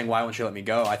and he was saying, "Why won't you let me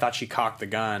go?" I thought she cocked the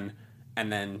gun,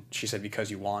 and then she said,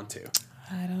 "Because you want to."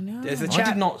 I don't know. Does the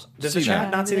chat not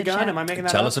see the gun? Am I making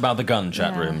that Tell up? us about the gun,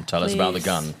 chat room. Tell us about the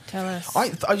gun. Tell us.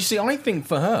 I think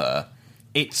for her,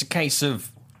 it's a case of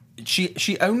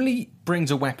she only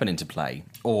brings a weapon into play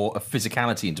or a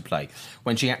physicality into play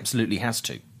when she absolutely has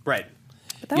to. Right.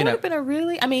 But that would have been a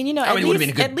really... I mean,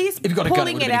 at least if you got a gun,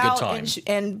 it would have been a good time.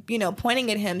 And pointing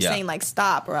at him saying, like,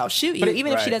 stop or I'll shoot you,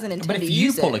 even if she doesn't intend to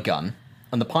use it. But if you pull a gun...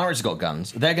 And the pirates have got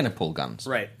guns. They're going to pull guns.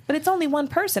 Right. But it's only one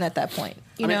person at that point.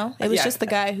 You know? It was just the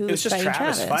guy who was fighting Travis.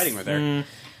 It was just Travis fighting with her.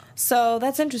 So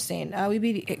that's interesting.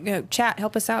 Chat,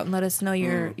 help us out and let us know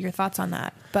your thoughts on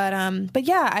that. But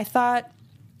yeah, I thought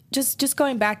just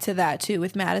going back to that too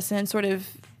with Madison sort of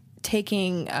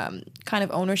taking kind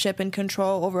of ownership and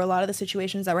control over a lot of the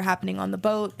situations that were happening on the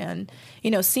boat and,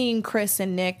 seeing Chris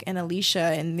and Nick and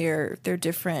Alicia in their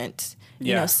different,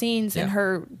 scenes and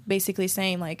her basically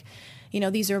saying like,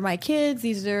 these are my kids,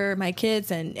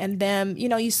 and them,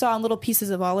 you saw in little pieces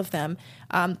of all of them,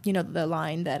 the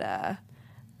line that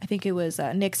I think it was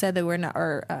Nick said that we're not,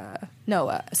 or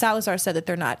Salazar said that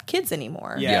they're not kids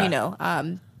anymore. Yeah.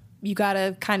 You got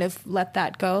to kind of let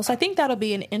that go. So I think that'll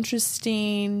be an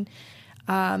interesting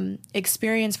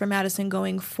experience for Madison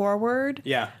going forward.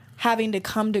 Yeah. Having to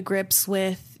come to grips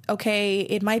with, okay,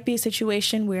 it might be a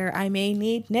situation where I may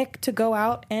need Nick to go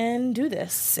out and do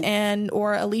this,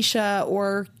 or Alicia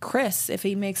or Chris, if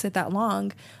he makes it that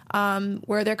long,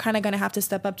 where they're kind of going to have to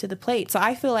step up to the plate. So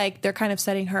I feel like they're kind of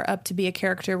setting her up to be a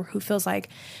character who feels like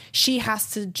she has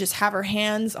to just have her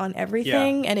hands on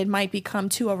everything, and it might become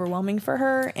too overwhelming for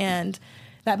her, and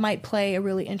that might play a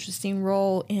really interesting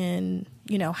role in,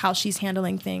 how she's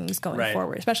handling things going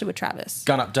forward, especially with Travis.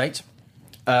 Gun update.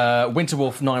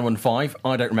 Winterwolf 915,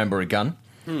 I don't remember a gun.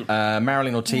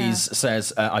 Marilyn Ortiz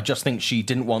says, I just think she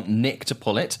didn't want Nick to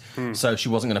pull it, so she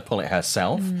wasn't going to pull it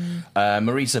herself.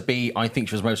 Marisa B, I think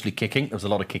she was mostly kicking. There was a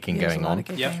lot of kicking going on.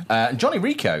 And Johnny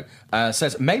Rico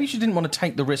says, maybe she didn't want to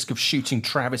take the risk of shooting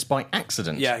Travis by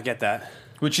accident. Yeah, I get that.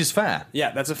 Which is fair. Yeah,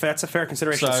 that's a fair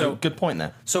consideration. So good point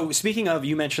there. So speaking of,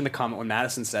 you mentioned the comment when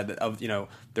Madison said that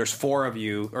there's 4 of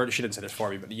you, or she didn't say there's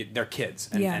 4 of you, but they're kids,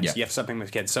 and so you have something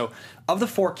with kids. So of the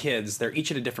 4 kids, they're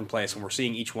each at a different place, and we're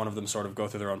seeing each one of them sort of go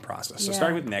through their own process. So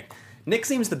starting with Nick. Nick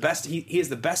seems the best. He is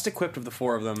the best equipped of the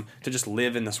 4 of them to just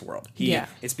live in this world.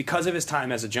 It's because of his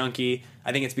time as a junkie.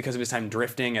 I think it's because of his time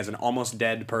drifting as an almost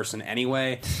dead person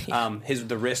anyway.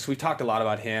 The risks. We've talked a lot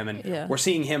about him, and we're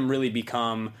seeing him really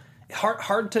become...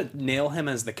 Hard to nail him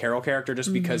as the Carol character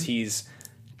just because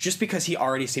he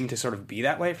already seemed to sort of be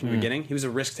that way from the beginning. He was a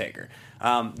risk taker.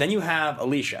 Then you have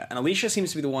Alicia, and Alicia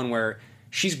seems to be the one where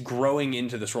she's growing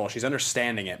into this role. She's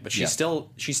understanding it, but she still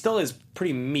is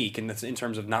pretty meek in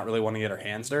terms of not really wanting to get her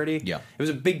hands dirty. Yeah, it was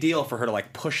a big deal for her to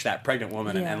push that pregnant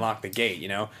woman and lock the gate,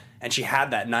 And she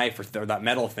had that knife or that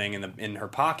metal thing in her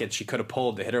pocket. She could have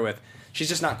pulled to hit her with. She's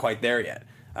just not quite there yet.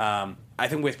 I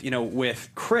think with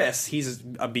Chris, he's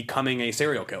becoming a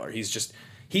serial killer. He's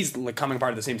coming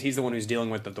apart of the seams. He's the one who's dealing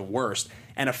with the worst.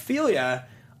 And Ophelia,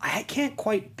 I can't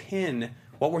quite pin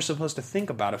what we're supposed to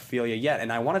think about Ophelia yet.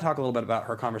 And I want to talk a little bit about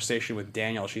her conversation with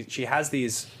Daniel. She has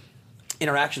these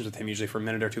interactions with him usually for a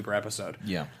minute or 2 per episode.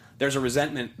 Yeah. There's a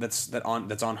resentment that's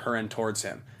on her end towards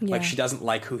him. Yeah. Like she doesn't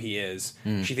like who he is.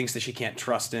 She thinks that she can't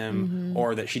trust him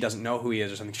or that she doesn't know who he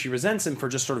is or something. She resents him for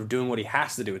just sort of doing what he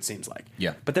has to do, it seems like.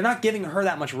 Yeah. But they're not giving her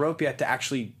that much rope yet to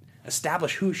actually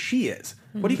establish who she is.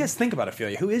 What do you guys think about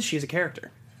Ophelia? Who is she as a character?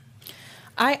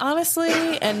 I honestly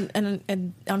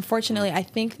and unfortunately, I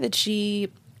think that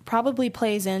she probably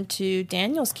plays into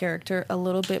Daniel's character a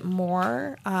little bit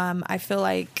more. I feel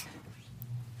like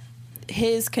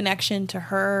his connection to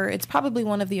her, it's probably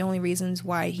one of the only reasons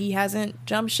why he hasn't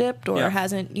jumped shipped or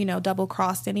hasn't, double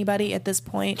crossed anybody at this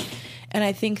point. And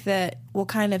I think that we'll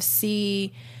kind of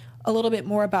see a little bit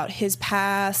more about his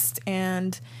past.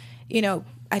 And,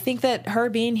 I think that her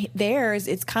being there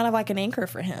it's kind of like an anchor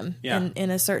for him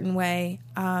in a certain way.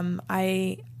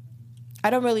 I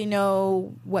don't really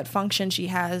know what function she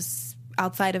has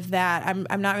outside of that.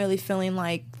 I'm not really feeling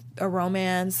like a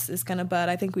romance is gonna bud.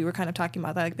 I think we were kind of talking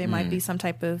about that. Like there might be some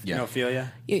type of necrophilia.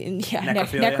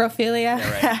 Necrophilia.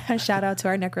 Yeah, right. Shout out to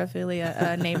our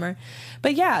necrophilia namer.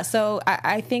 But yeah, so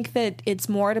I think that it's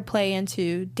more to play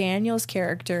into Daniel's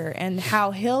character and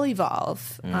how he'll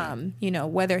evolve.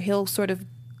 Whether he'll sort of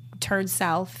turn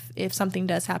south if something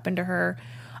does happen to her,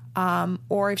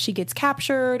 or if she gets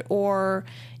captured, or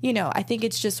I think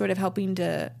it's just sort of helping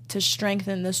to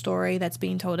strengthen the story that's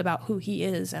being told about who he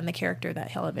is and the character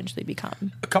that he'll eventually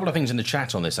become. A couple of things in the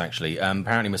chat on this, actually.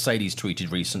 Apparently Mercedes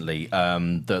tweeted recently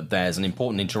that there's an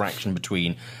important interaction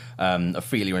between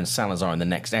Ophelia and Salazar in the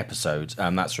next episode.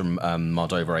 That's from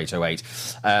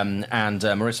Moldova808. And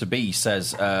Marissa B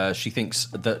says she thinks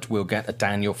that we'll get a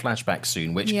Daniel flashback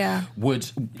soon, which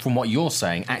would, from what you're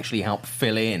saying, actually help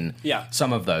fill in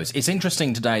some of those. It's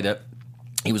interesting today that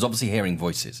he was obviously hearing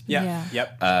voices.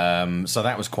 Yep. So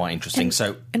that was quite interesting.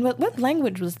 And what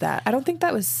language was that? I don't think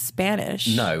that was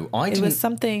Spanish. No, I didn't. It was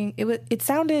something. It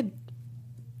sounded.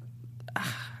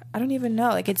 I don't even know.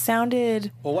 Like it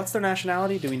sounded. Well, what's their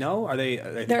nationality? Do we know? Are they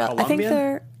Colombian? I think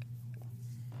they're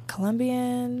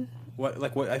Colombian.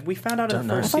 What we found out in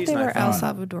the first season? I thought they were El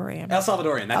Salvadorian. El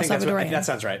Salvadorian. I think that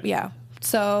sounds right. Yeah.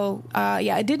 So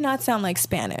it did not sound like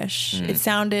Spanish. It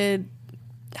sounded.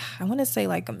 I want to say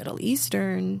like a Middle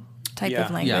Eastern type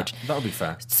of language. Yeah, that would be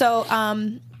fair. So,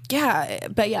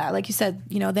 like you said,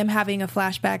 them having a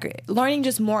flashback, learning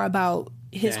just more about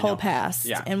his whole past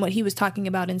and what he was talking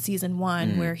about in season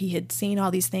 1, where he had seen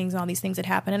all these things had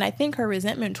happened. And I think her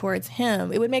resentment towards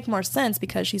him, it would make more sense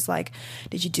because she's like,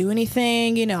 did you do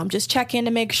anything? I'm just checking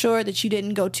to make sure that you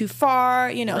didn't go too far.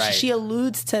 She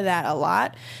alludes to that a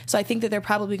lot. So I think that they're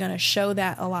probably going to show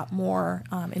that a lot more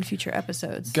in future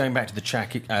episodes. Going back to the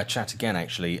chat again,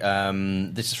 actually,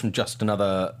 this is from just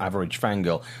another average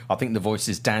fangirl. I think the voice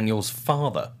is Daniel's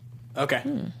father. Okay.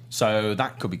 So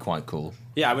that could be quite cool.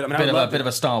 Yeah, I would bit of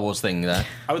a Star Wars thing there.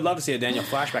 I would love to see a Daniel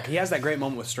flashback. He has that great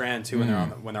moment with Strand too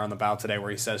when they're on the bow today,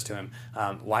 where he says to him,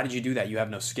 "Why did you do that? You have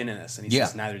no skin in this." And he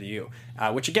says, "Neither do you."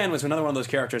 Which again was another one of those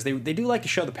characters. They do like to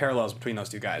show the parallels between those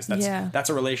two guys. That's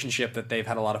a relationship that they've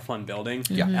had a lot of fun building.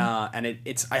 Yeah, and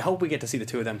it's. I hope we get to see the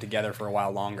two of them together for a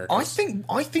while longer. I think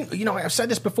I've said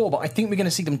this before, but I think we're going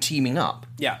to see them teaming up.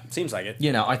 Yeah, seems like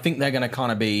it. I think they're going to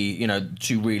kind of be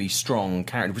two really strong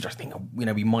characters, which I think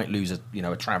we might lose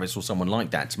a Travis or someone like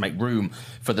that to make room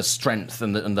for the strength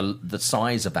and the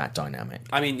size of that dynamic.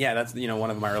 I mean, yeah, that's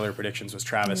one of my earlier predictions was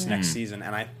Travis next season,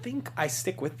 and I think I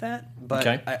stick with that.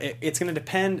 But it's going to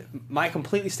depend. My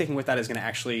completely sticking with that is going to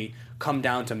actually come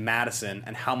down to Madison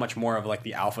and how much more of like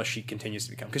the alpha she continues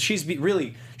to become, because she's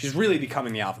really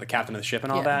becoming the alpha, the captain of the ship,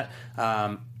 and all that.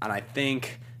 And I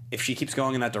think if she keeps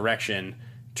going in that direction,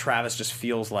 Travis just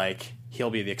feels like he'll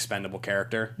be the expendable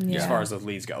character as far as the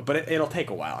leads go. But it'll take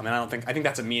a while. I mean, I think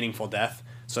that's a meaningful death.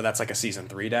 So that's like a season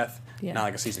 3 death, not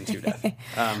like a season 2 death.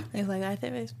 It's like, I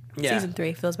think season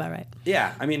 3 feels about right.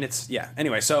 Yeah, I mean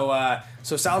Anyway, so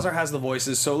Salazar has the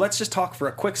voices. So let's just talk for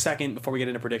a quick second before we get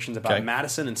into predictions about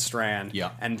Madison and Strand,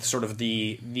 and sort of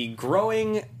the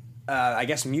growing. I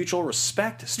guess mutual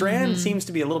respect. Strand seems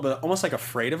to be a little bit almost like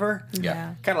afraid of her.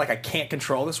 Yeah. Kind of like, I can't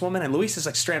control this woman. And Luis is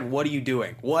like, Strand, what are you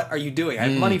doing? What are you doing? I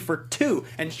have money for 2.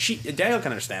 And Daniel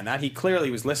can understand that. He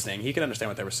clearly was listening. He could understand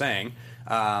what they were saying.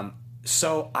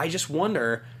 So I just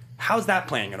wonder, how's that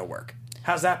plan going to work?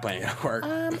 I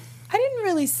didn't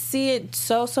really see it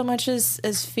so much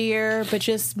as fear, but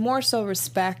just more so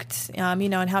respect,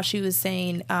 and how she was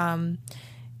saying,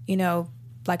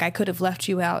 like, I could have left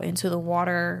you out into the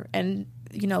water. And,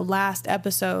 last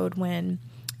episode when,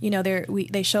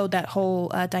 they showed that whole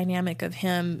dynamic of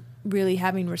him really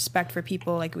having respect for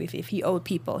people. Like if he owed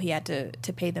people, he had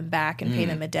to pay them back and pay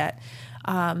them a debt.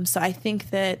 So I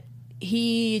think that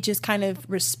he just kind of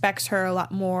respects her a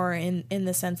lot more in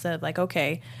the sense of like,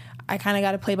 okay, I kind of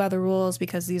got to play by the rules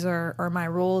because these are my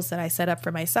rules that I set up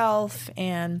for myself.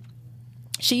 And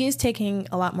she is taking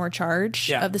a lot more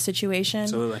charge of the situation.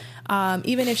 Absolutely.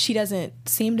 Even if she doesn't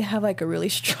seem to have like a really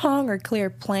strong or clear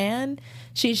plan,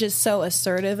 she's just so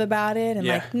assertive about it and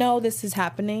like, no, this is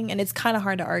happening. And it's kind of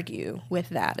hard to argue with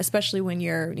that, especially when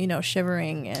you're,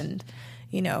 shivering and,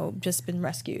 just been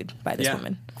rescued by this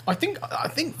woman. I think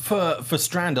for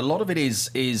Strand, a lot of it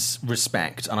is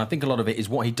respect, and I think a lot of it is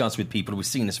what he does with people. We've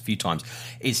seen this a few times.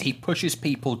 Is he pushes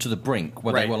people to the brink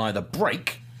where they will either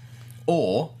break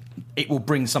or it will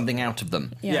bring something out of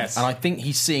them. Yes. And I think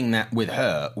he's seeing that with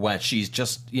her, where she's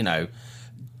just,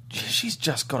 she's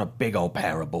just got a big old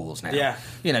pair of balls now.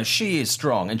 Yeah. She is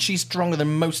strong, and she's stronger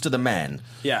than most of the men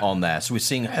on there. So we're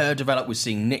seeing her develop, we're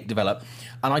seeing Nick develop,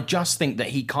 and I just think that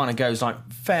he kind of goes like,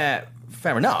 fair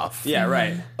enough. Yeah,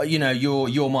 right.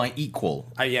 You're my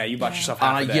equal. You bought yourself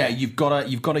half a day. Yeah, you've got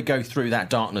to go through that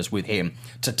darkness with him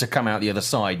to come out the other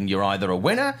side, and you're either a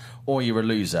winner or you're a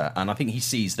loser. And I think he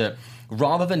sees that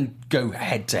rather than go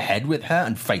head to head with her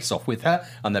and face off with her,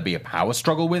 and there be a power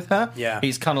struggle with her.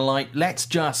 He's kind of like, let's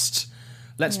just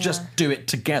do it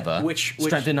together.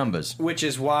 Strength in numbers. Which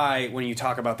is why when you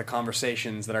talk about the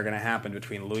conversations that are going to happen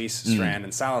between Luis, Strand,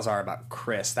 and Salazar about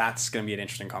Chris, that's going to be an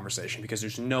interesting conversation, because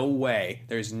there's no way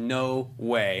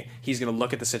he's going to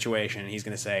look at the situation and he's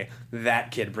going to say,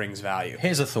 that kid brings value.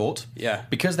 Here's a thought. Yeah.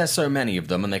 Because there's so many of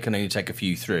them and they can only take a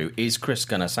few through, is Chris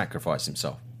going to sacrifice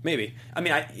himself? Maybe. I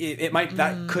mean, it might.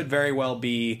 That could very well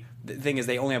be. The thing is,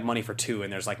 they only have money for 2,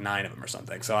 and there's like 9 of them or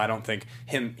something. So I don't think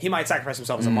he might sacrifice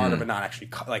himself as a martyr, but not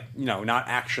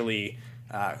actually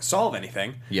solve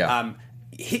anything. Yeah.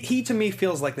 He to me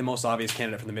feels like the most obvious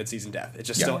candidate for the mid-season death. It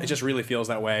just really feels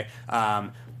that way. I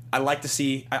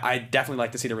definitely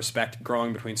like to see the respect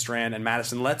growing between Strand and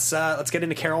Madison. Let's get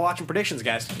into Carol Watch and predictions,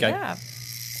 guys. Okay. Yeah.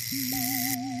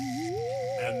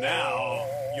 And now,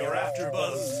 your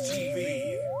AfterBuzz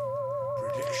TV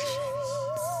predictions.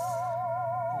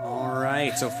 All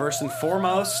right, so first and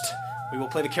foremost, we will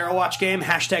play the Carol Watch game.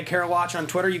 Hashtag Carol Watch on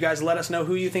Twitter. You guys let us know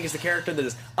who you think is the character that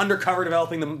is undercover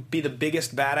developing to be the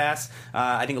biggest badass.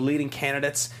 I think leading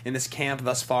candidates in this camp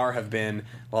thus far have been,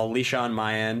 Alicia on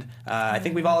my end. I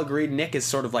think we've all agreed Nick is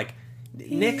sort of like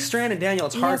Nick, Strand, and Daniel.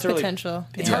 It's hard to really, potential.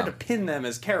 It's hard to pin them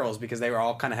as Carols because they were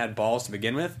all kind of had balls to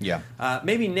begin with. Yeah.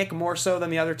 Maybe Nick more so than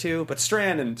the other two, but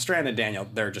Strand and Daniel,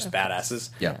 they're just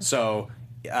badasses. Yeah. So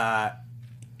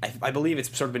I believe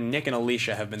it's sort of been Nick and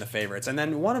Alicia have been the favorites, and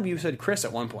then one of you said Chris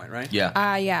at one point, right?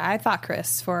 Yeah. Yeah, I thought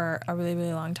Chris for a really,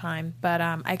 really long time, but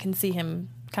I can see him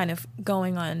kind of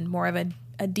going on more of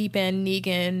a deep end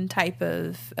Negan type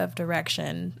of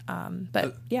direction.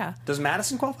 But yeah. Does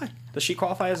Madison qualify? Does she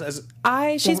qualify as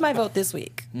she's my vote this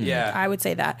week. Yeah. I would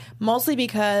say that. Mostly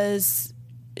because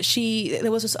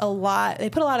there was just a lot. They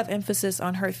put a lot of emphasis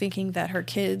on her thinking that her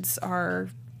kids are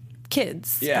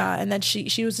kids, and that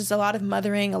she was just a lot of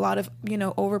mothering, a lot of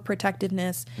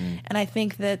overprotectiveness, and I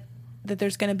think that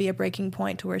there's going to be a breaking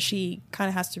point to where she kind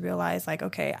of has to realize, like,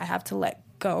 okay, I have to let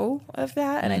go of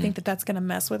that, and I think that that's going to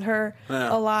mess with her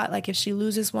a lot. Like if she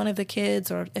loses one of the kids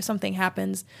or if something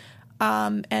happens.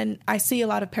 And I see a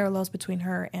lot of parallels between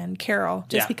her and Carol,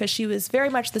 just because she was very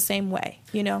much the same way,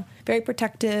 very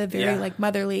protective, very like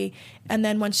motherly. And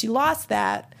then when she lost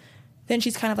that, then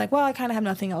she's kind of like, well, I kind of have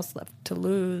nothing else left to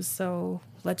lose, so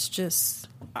let's just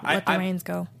let the reins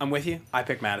go. I'm with you. I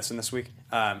picked Madison this week.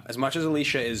 As much as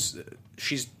Alicia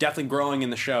she's definitely growing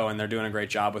in the show, and they're doing a great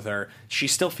job with her, she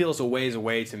still feels a ways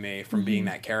away to me from being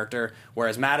that character.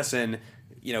 Whereas Madison,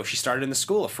 she started in the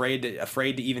school afraid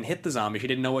to even hit the zombie. She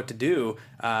didn't know what to do,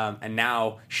 and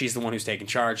now she's the one who's taking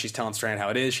charge. She's telling Strand how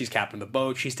it is. She's captaining the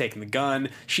boat. She's taking the gun.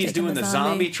 She's doing the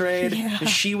zombie trade. Yeah.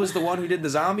 She was the one who did the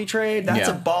zombie trade. That's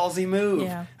a ballsy move.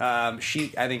 Yeah.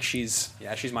 I think she's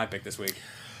my pick this week.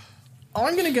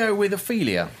 I'm going to go with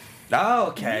Ophelia. Oh,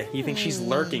 okay. You think she's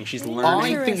lurking? She's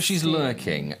learning? I think she's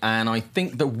lurking, and I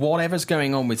think that whatever's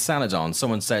going on with Saladin,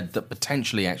 someone said that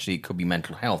potentially, actually, it could be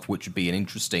mental health, which would be an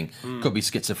interesting, could be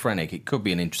schizophrenic, it could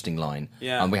be an interesting line.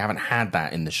 Yeah. And we haven't had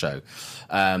that in the show.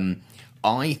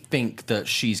 I think that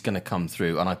she's going to come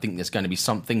through, and I think there's going to be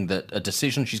a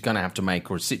decision she's going to have to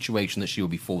make, or a situation that she will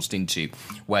be forced into,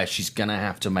 where she's going to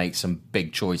have to make some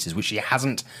big choices, which she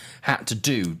hasn't had to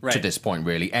do to this point,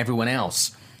 really. Everyone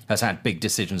else has had big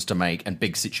decisions to make and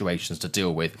big situations to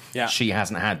deal with. Yeah. She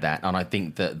hasn't had that, and I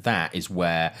think that is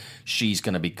where she's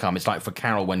going to become. It's like for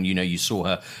Carol when you saw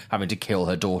her having to kill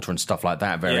her daughter and stuff like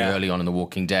that very early on in The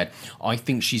Walking Dead. I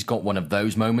think she's got one of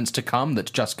those moments to come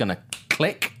that's just going to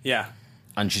click. Yeah.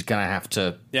 And she's going to have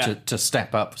to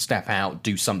step up, step out,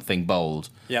 do something bold.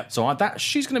 Yep. So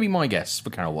she's going to be my guess for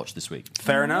Carol Watch this week.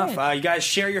 Fair enough. You guys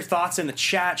share your thoughts in the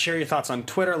chat. Share your thoughts on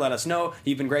Twitter. Let us know.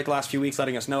 You've been great the last few weeks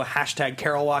letting us know. Hashtag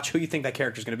Carol Watch. Who you think that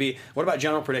character's going to be. What about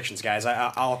general predictions, guys?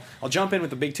 I'll jump in with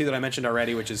the big two that I mentioned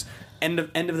already, which is end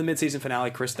of the mid-season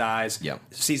finale, Chris dies. Yep.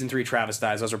 Season 3, Travis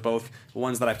dies. Those are both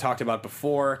ones that I've talked about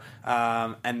before.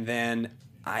 And then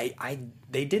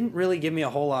they didn't really give me a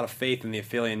whole lot of faith in the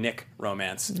Ophelia Nick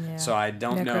romance, so I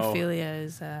don't know. Necrophilia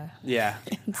is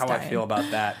how I feel about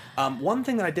that. One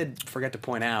thing that I did forget to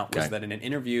point out was that in an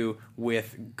interview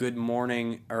with Good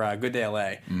Morning or Good Day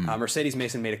LA, Mercedes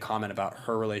Mason made a comment about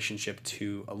her relationship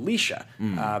to Alicia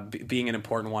being an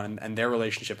important one, and their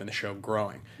relationship in the show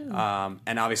growing.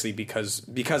 And obviously because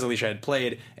Alicia had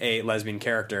played a lesbian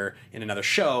character in another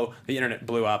show, the internet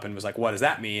blew up and was like, "What does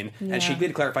that mean?" Yeah. And she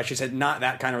did clarify. She said, "Not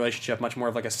that kind of relationship, much more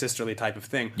of like a sisterly type of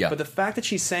thing." Yeah. But the fact that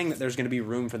she's saying that there's going to be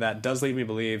room for that does lead me to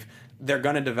believe they're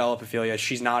going to develop Ophelia.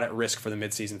 She's not at risk for the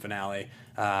mid-season finale,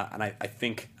 and I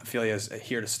think Ophelia's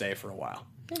here to stay for a while.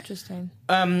 Interesting.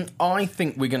 I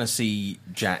think we're going to see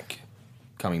Jack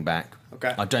coming back.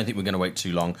 Okay. I don't think we're going to wait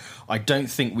too long. I don't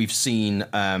think we've seen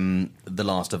the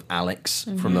last of Alex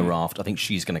from The Raft. I think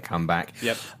she's going to come back.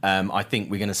 Yep. I think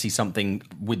we're going to see something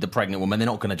with the pregnant woman. They're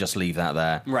not going to just leave that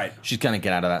there. Right. She's going to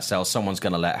get out of that cell. Someone's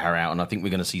going to let her out, and I think we're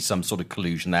going to see some sort of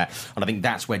collusion there. And I think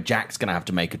that's where Jack's going to have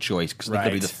to make a choice, because there's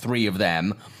going to be the three of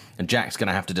them, and Jack's going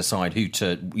to have to decide who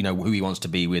he wants to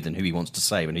be with and who he wants to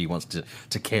save and who he wants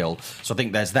to kill. So I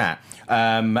think there's that.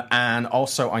 And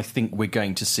also I think we're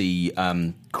going to see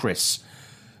Chris.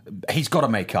 He's got to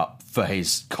make up for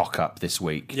his cock-up this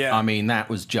week. Yeah. I mean, that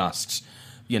was just,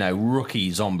 rookie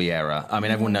zombie era. I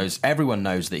mean, everyone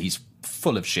knows that he's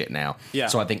full of shit now. Yeah.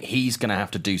 So I think he's going to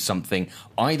have to do something,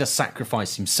 either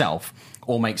sacrifice himself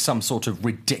or make some sort of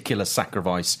ridiculous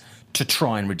sacrifice to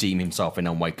try and redeem himself in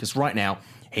some way. Because right now,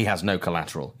 he has no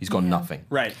collateral. He's got nothing.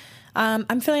 Right.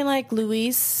 I'm feeling like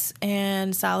Luis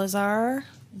and Salazar.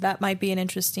 That might be an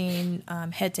interesting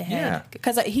head-to-head.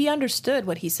 Because he understood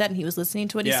what he said, and he was listening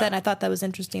to what he said, and I thought that was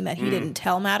interesting that he didn't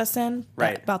tell Madison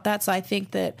about that. So I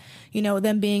think that,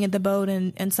 them being at the boat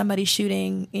and somebody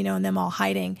shooting, and them all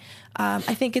hiding, I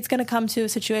think it's going to come to a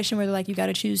situation where they're like, you got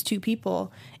to choose two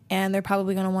people, and they're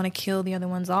probably going to want to kill the other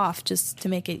ones off just to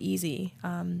make it easy.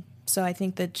 So I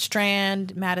think that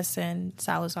Strand, Madison,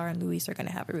 Salazar, and Luis are going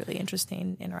to have a really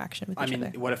interesting interaction with each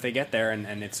other. What if they get there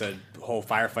and it's a whole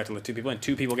firefight to let two people in,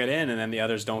 two people get in, and then the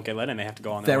others don't get let in, they have to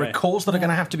go on their way? There are calls that are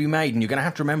going to have to be made, and you're going to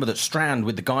have to remember that Strand,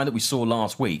 with the guy that we saw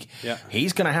last week,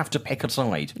 he's going to have to pick a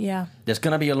side. Yeah. There's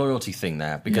going to be a loyalty thing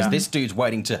there, because this dude's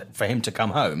waiting for him to come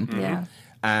home. Yeah.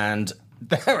 And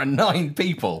There are 9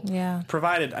 people. Yeah.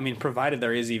 Provided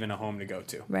there is even a home to go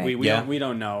to. Right. We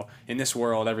don't know. In this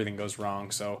world, everything goes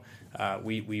wrong, so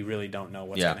we really don't know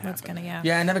what's going to happen.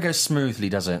 Yeah, it never goes smoothly,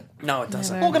 does it? No, it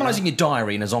doesn't. Organising your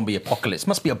diary in a zombie apocalypse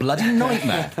must be a bloody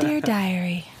nightmare. Dear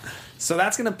diary. So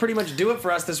that's going to pretty much do it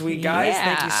for us this week, guys.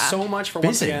 Yeah. Thank you so much for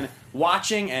once again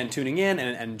watching and tuning in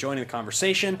and joining the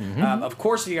conversation. Of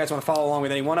course, if you guys want to follow along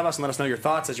with any one of us and let us know your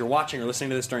thoughts as you're watching or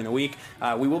listening to this during the week,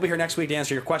 we will be here next week to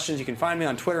answer your questions. You can find me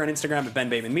on Twitter and Instagram at Ben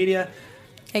Bateman Media.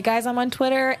 Hey guys, I'm on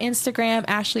Twitter, Instagram,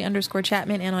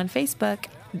 Ashley_Chapman, and on Facebook,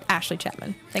 Ashley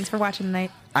Chapman. Thanks for watching tonight.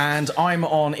 And I'm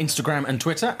on Instagram and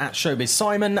Twitter at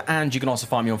ShowbizSimon, and you can also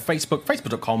find me on Facebook,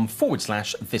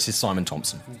 facebook.com/This is Simon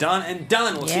Thompson. Done and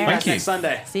done. We'll see you guys next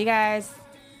Sunday. See you guys.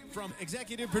 From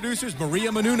executive producers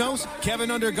Maria Menounos, Kevin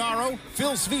Undergaro,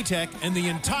 Phil Svitek, and the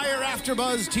entire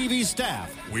AfterBuzz TV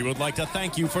staff, we would like to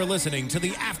thank you for listening to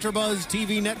the AfterBuzz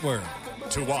TV network.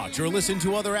 To watch or listen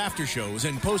to other after shows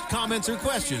and post comments or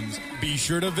questions, be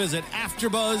sure to visit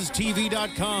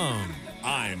AfterBuzzTV.com.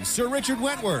 I'm Sir Richard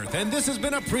Wentworth, and this has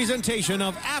been a presentation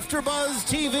of AfterBuzz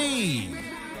TV.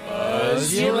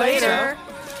 See you later.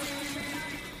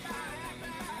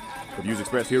 The views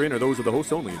expressed herein are those of the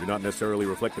hosts only and do not necessarily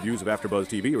reflect the views of AfterBuzz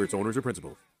TV or its owners or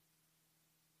principals.